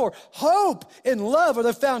things hoped for. Hope and love are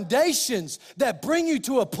the foundations that bring you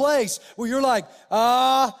to a place where you're like,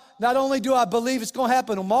 not only do I believe it's going to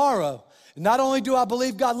happen tomorrow, not only do I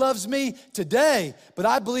believe God loves me today, but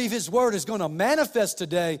I believe His word is going to manifest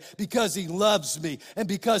today because He loves me and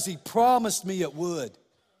because He promised me it would.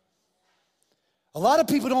 A lot of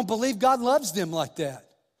people don't believe God loves them like that.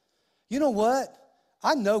 You know what?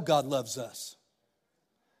 I know God loves us.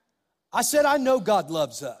 I said I know God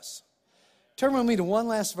loves us. Turn with me to one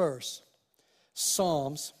last verse.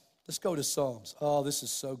 Psalms. Let's go to Psalms. Oh, this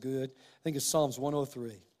is so good. I think it's Psalms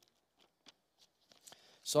 103.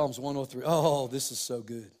 Psalms 103. Oh, this is so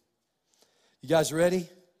good. You guys ready?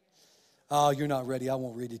 Oh, you're not ready. I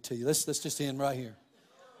won't read it to you. Let's just end right here.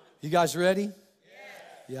 You guys ready?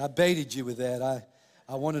 Yeah, I baited you with that.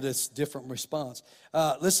 I wanted a different response.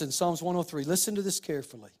 Listen, Psalms 103. Listen to this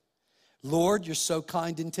carefully. Lord, you're so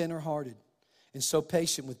kind and tender-hearted and so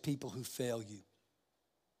patient with people who fail you.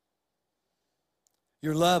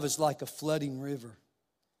 Your love is like a flooding river,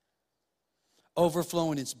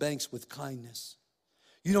 overflowing its banks with kindness.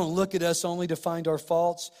 You don't look at us only to find our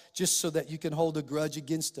faults, just so that you can hold a grudge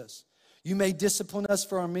against us. You may discipline us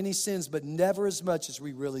for our many sins, but never as much as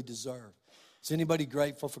we really deserve. Is anybody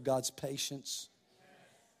grateful for God's patience?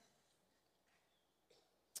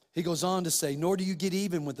 He goes on to say, nor do you get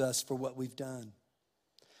even with us for what we've done.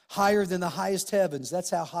 Higher than the highest heavens,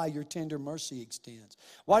 that's how high your tender mercy extends.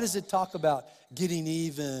 Why does it talk about getting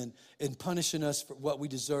even and punishing us for what we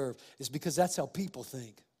deserve? It's because that's how people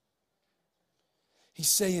think.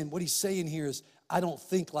 What he's saying here is, I don't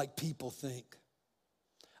think like people think.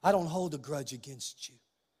 I don't hold a grudge against you.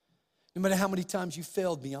 No matter how many times you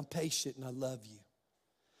failed me, I'm patient and I love you.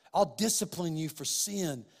 I'll discipline you for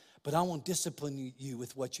sin, but I won't discipline you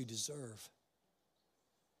with what you deserve.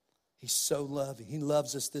 He's so loving. He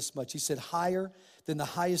loves us this much. He said, higher than the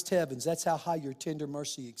highest heavens. That's how high your tender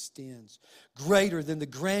mercy extends. Greater than the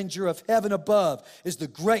grandeur of heaven above is the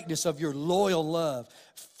greatness of your loyal love,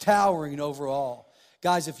 towering over all.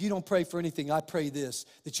 Guys, if you don't pray for anything, I pray this,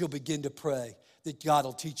 that you'll begin to pray, that God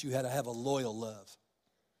will teach you how to have a loyal love.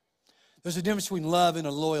 There's a difference between love and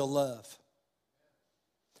a loyal love.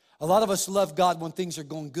 A lot of us love God when things are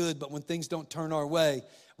going good, but when things don't turn our way,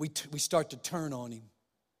 we start to turn on Him.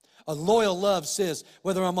 A loyal love says,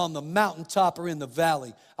 whether I'm on the mountaintop or in the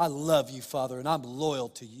valley, I love you, Father, and I'm loyal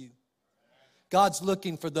to you. God's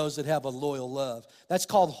looking for those that have a loyal love. That's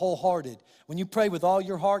called wholehearted. When you pray with all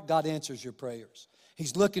your heart, God answers your prayers.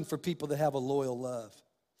 He's looking for people that have a loyal love.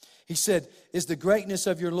 He said, is the greatness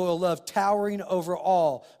of your loyal love towering over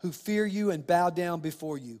all who fear you and bow down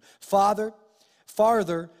before you. Father,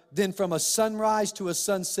 farther than from a sunrise to a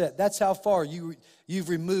sunset. That's how far you've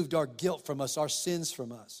removed our guilt from us, our sins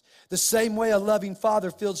from us. The same way a loving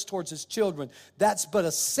father feels towards his children, that's but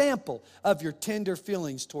a sample of your tender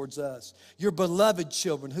feelings towards us, your beloved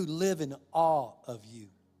children who live in awe of you.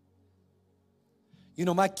 You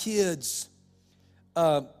know, my kids,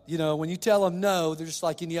 when you tell them no, they're just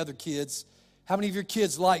like any other kids. How many of your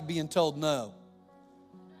kids like being told no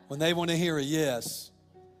when they want to hear a yes?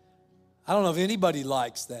 I don't know if anybody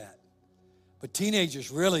likes that, but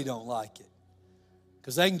teenagers really don't like it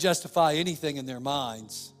because they can justify anything in their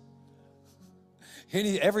minds.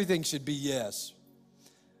 Everything should be yes,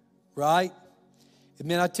 right? And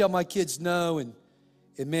man, I tell my kids no, and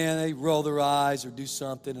man, they roll their eyes or do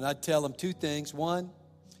something, and I tell them two things. One,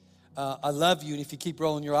 I love you, and if you keep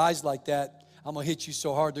rolling your eyes like that, I'm going to hit you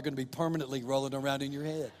so hard they're going to be permanently rolling around in your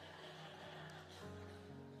head.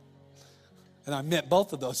 And I meant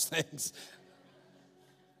both of those things.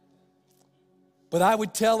 But I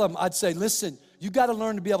would tell them, I'd say, listen, you got to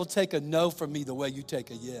learn to be able to take a no from me the way you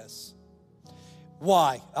take a yes.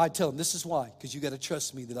 Why? I tell them, this is why. Because you got to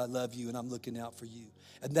trust me that I love you and I'm looking out for you.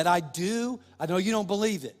 And that I know you don't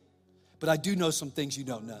believe it, but I do know some things you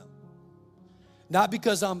don't know. Not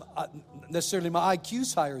because I'm necessarily my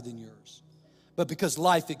IQ's higher than yours, but because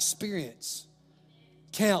life experience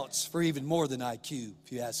counts for even more than IQ,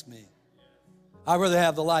 if you ask me. I'd rather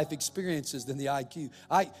have the life experiences than the IQ.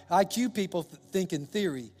 IQ people think in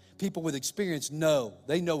theory. People with experience know.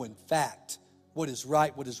 They know in fact what is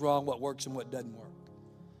right, what is wrong, what works and what doesn't work.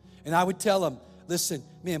 And I would tell them, listen,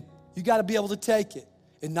 man, you got to be able to take it.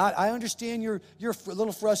 And I understand you're a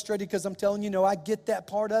little frustrated because I'm telling you, I get that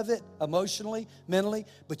part of it emotionally, mentally.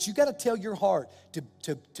 But you got to tell your heart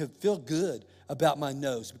to feel good about my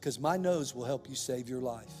no's, because my no's will help you save your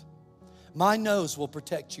life. My no's will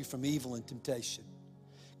protect you from evil and temptation.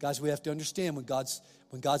 Guys, we have to understand when God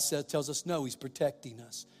tells us no, He's protecting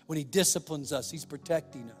us. When He disciplines us, He's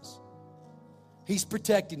protecting us. He's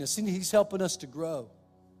protecting us, and He's helping us to grow.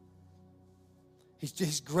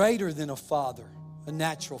 He's greater than a father, a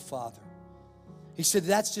natural father. He said,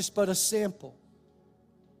 that's just but a sample.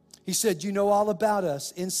 He said, you know all about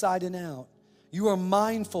us, inside and out. You are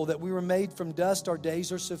mindful that we were made from dust. Our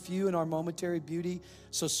days are so few, and our momentary beauty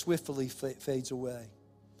so swiftly fades away.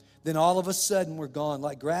 Then all of a sudden, we're gone,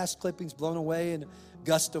 like grass clippings blown away in a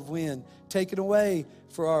gust of wind, taken away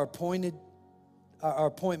for our appointment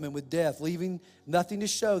with death, leaving nothing to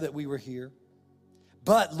show that we were here.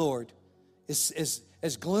 But, Lord, as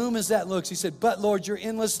gloom as that looks, He said, but, Lord, your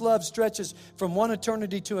endless love stretches from one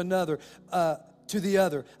eternity to another, to the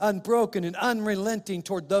other, unbroken and unrelenting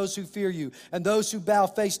toward those who fear you and those who bow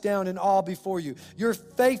face down in awe before you. Your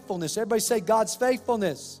faithfulness, everybody say God's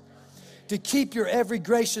faithfulness, to keep your every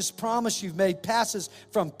gracious promise you've made passes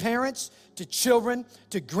from parents to children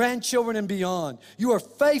to grandchildren and beyond. You are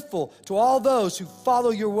faithful to all those who follow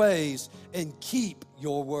your ways and keep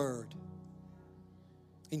your word.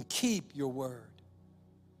 And keep your word.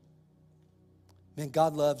 Man,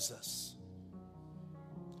 God loves us.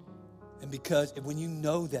 And because when you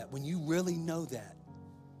know that, when you really know that,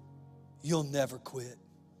 you'll never quit.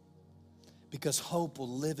 Because hope will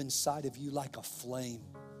live inside of you like a flame,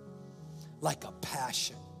 like a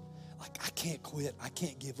passion. Like, I can't quit, I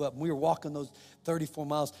can't give up. And we were walking those 34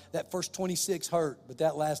 miles. That first 26 hurt, but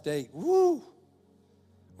that last 8,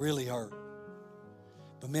 really hurt.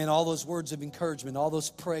 But man, all those words of encouragement, all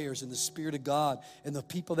those prayers and the Spirit of God and the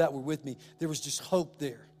people that were with me, there was just hope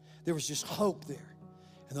there. There was just hope there.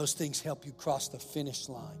 And those things help you cross the finish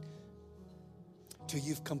line till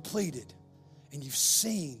you've completed And you've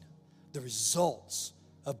seen the results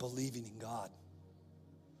of believing in God.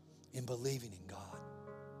 In believing in God.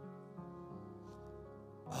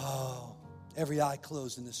 Oh, every eye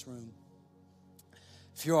closed in this room.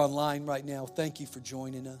 If you're online right now, thank you for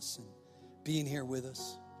joining us and being here with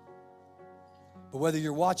us. But whether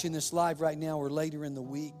you're watching this live right now or later in the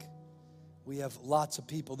week, we have lots of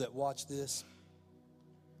people that watch this.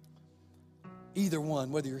 Either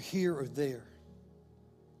one, whether you're here or there.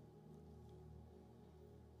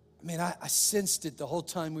 I sensed it the whole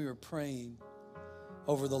time we were praying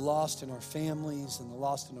over the lost in our families and the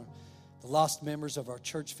lost members of our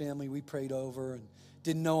church family we prayed over, and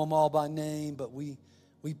didn't know them all by name, but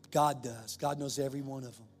God does. God knows every one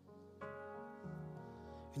of them.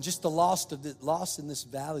 And just the lost in this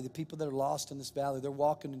valley, the people that are lost in this valley, they're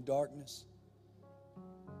walking in darkness.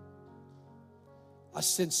 I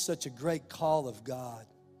sense such a great call of God.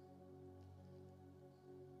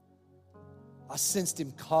 I sensed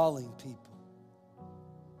Him calling people.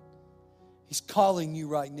 He's calling you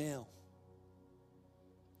right now.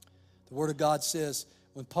 The Word of God says,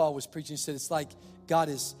 when Paul was preaching, he said, it's like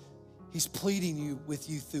He's pleading with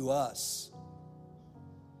you through us.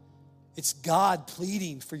 It's God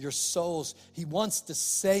pleading for your souls. He wants to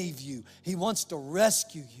save you. He wants to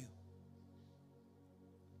rescue you.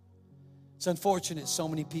 It's unfortunate so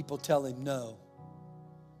many people tell Him no.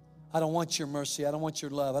 I don't want your mercy. I don't want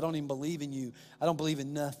your love. I don't even believe in you. I don't believe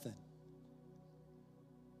in nothing.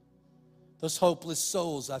 Those hopeless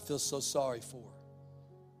souls I feel so sorry for.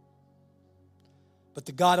 But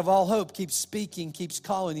the God of all hope keeps speaking, keeps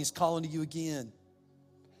calling. He's calling to you again.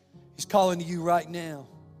 He's calling to you right now,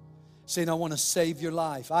 saying, I want to save your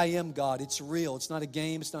life. I am God. It's real. It's not a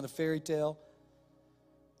game. It's not a fairy tale.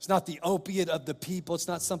 It's not the opiate of the people. It's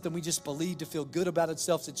not something we just believe to feel good about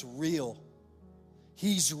ourselves. It's real.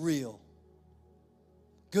 He's real.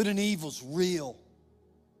 Good and evil's real.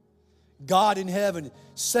 God in heaven,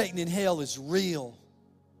 Satan in hell is real.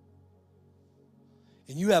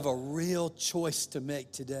 And you have a real choice to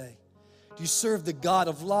make today. Do you serve the God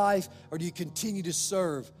of life, or do you continue to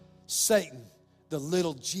serve Satan, the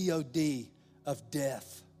little God of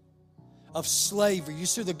death, of slavery? You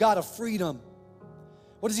serve the God of freedom.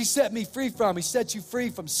 What does He set me free from? He sets you free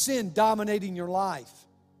from sin dominating your life.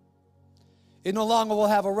 It no longer will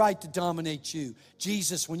have a right to dominate you.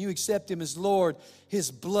 Jesus, when you accept Him as Lord,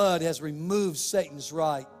 His blood has removed Satan's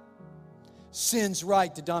right. Sin's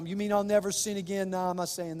right to dominate. You mean I'll never sin again? No, I'm not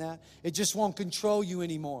saying that. It just won't control you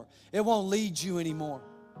anymore. It won't lead you anymore.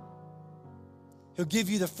 He'll give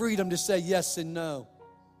you the freedom to say yes and no.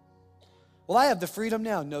 Well, I have the freedom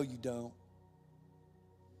now. No, you don't.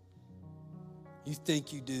 You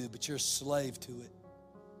think you do, but you're a slave to it.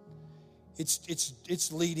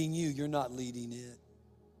 It's leading you. You're not leading it.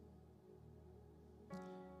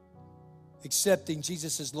 Accepting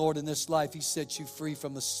Jesus as Lord in this life, He sets you free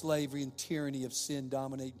from the slavery and tyranny of sin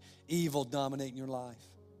evil dominating your life.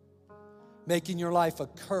 Making your life a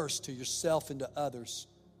curse to yourself and to others.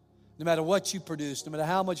 No matter what you produce, no matter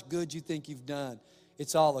how much good you think you've done,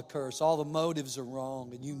 it's all a curse. All the motives are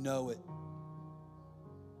wrong, and you know it.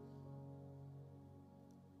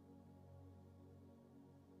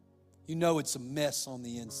 You know it's a mess on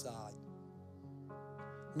the inside, no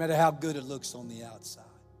matter how good it looks on the outside.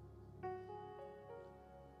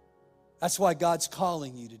 That's why God's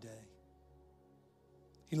calling you today.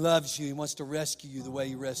 He loves you. He wants to rescue you the way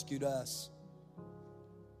He rescued us.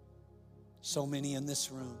 So many in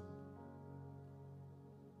this room.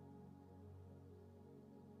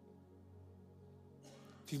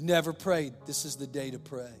 If you've never prayed, this is the day to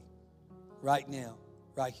pray. Right now,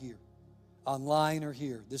 right here. Online or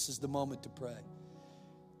here, this is the moment to pray.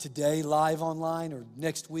 Today, live online, or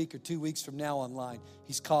next week or 2 weeks from now online,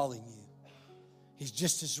 He's calling you. He's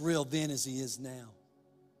just as real then as He is now.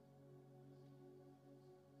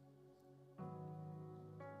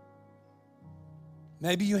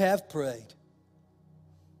 Maybe you have prayed,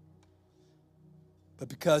 but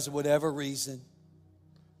because of whatever reason,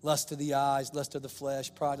 lust of the eyes, lust of the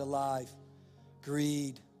flesh, pride of life,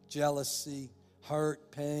 greed, jealousy,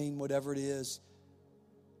 hurt, pain, whatever it is,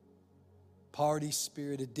 party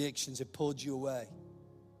spirit, addictions have pulled you away.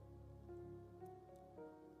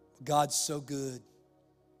 God's so good.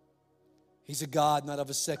 He's a God not of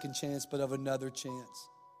a second chance, but of another chance.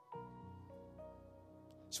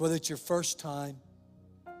 So whether it's your first time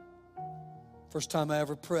I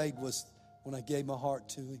ever prayed was when I gave my heart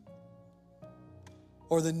to Him,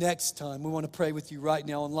 or the next time, we want to pray with you right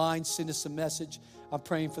now. Online, send us a message. I'm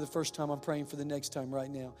praying for the first time. I'm praying for the next time right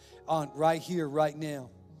now. Right here, right now.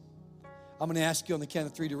 I'm going to ask you on the count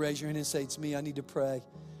of 3 to raise your hand and say, it's me. I need to pray.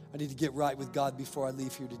 I need to get right with God before I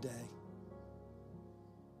leave here today.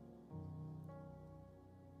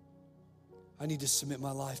 I need to submit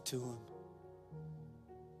my life to Him.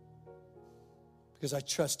 Because I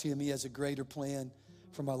trust Him. He has a greater plan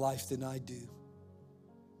for my life than I do.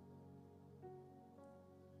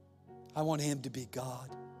 I want Him to be God.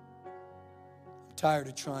 I'm tired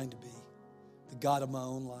of trying to be the God of my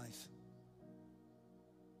own life.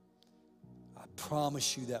 I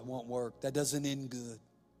promise you that won't work. That doesn't end good.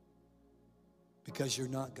 Because you're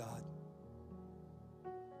not God.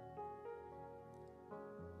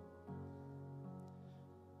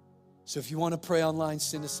 So if you want to pray online,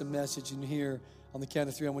 send us a message in here. On the count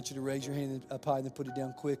of 3, I want you to raise your hand up high and then put it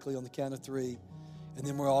down quickly on the count of 3. And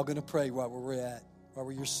then we're all going to pray right where we're at, right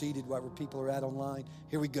where you're seated, right where people are at online.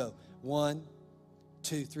 Here we go. 1,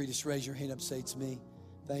 2, 3. Just raise your hand up. Say, it's me.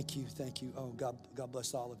 Thank you. Thank you. Oh, God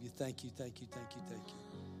bless all of you. Thank you. Thank you. Thank you. Thank you.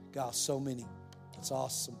 God, so many. That's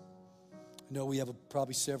awesome. I know we have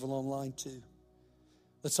probably several online too.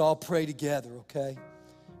 Let's all pray together, okay?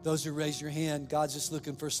 Those who raise your hand, God's just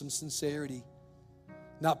looking for some sincerity.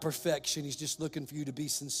 Not perfection. He's just looking for you to be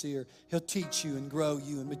sincere. He'll teach you and grow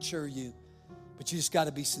you and mature you. But you just got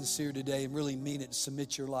to be sincere today and really mean it and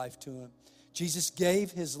submit your life to Him. Jesus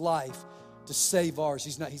gave His life to save ours.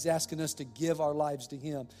 He's asking us to give our lives to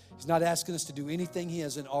Him. He's not asking us to do anything He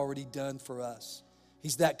hasn't already done for us.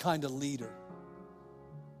 He's that kind of leader.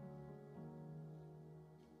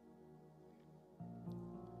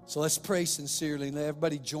 So let's pray sincerely and let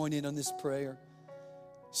everybody join in on this prayer.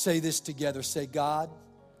 Say this together. Say, God,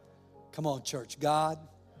 come on, church. God,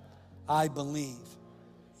 I believe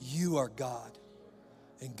You are God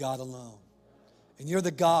and God alone. And You're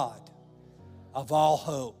the God of all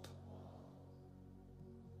hope.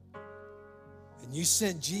 And You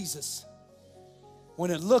sent Jesus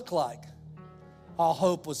when it looked like all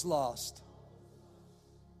hope was lost.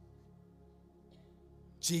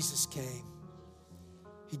 Jesus came.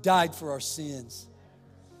 He died for our sins.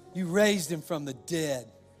 You raised Him from the dead,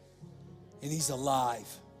 and He's alive.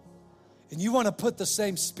 And You want to put the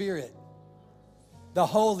same Spirit, the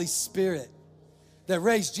Holy Spirit that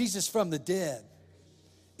raised Jesus from the dead,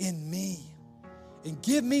 in me and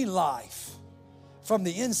give me life from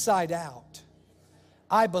the inside out.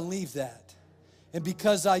 I believe that. And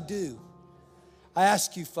because I do, I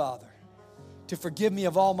ask You, Father, to forgive me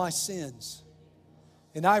of all my sins.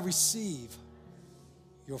 And I receive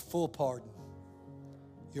Your full pardon,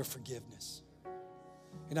 Your forgiveness.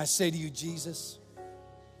 And I say to You, Jesus,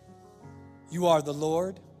 You are the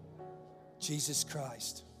Lord, Jesus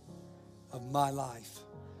Christ, of my life.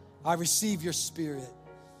 I receive Your Spirit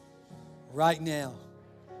right now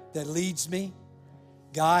that leads me,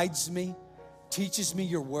 guides me, teaches me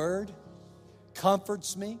Your word,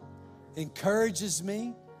 comforts me, encourages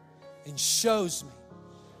me, and shows me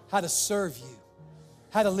how to serve You,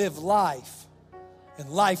 how to live life, and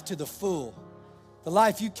life to the full, the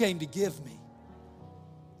life You came to give me,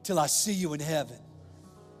 till I see You in heaven.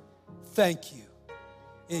 Thank You.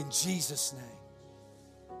 In Jesus'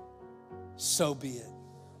 name. So be it.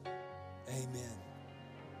 Amen.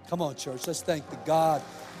 Come on, church. Let's thank the God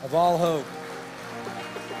of all hope.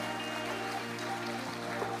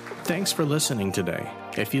 Thanks for listening today.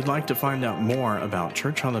 If you'd like to find out more about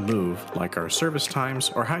Church on the Move, like our service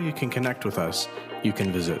times or how you can connect with us, you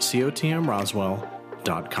can visit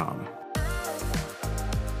cotmroswell.com.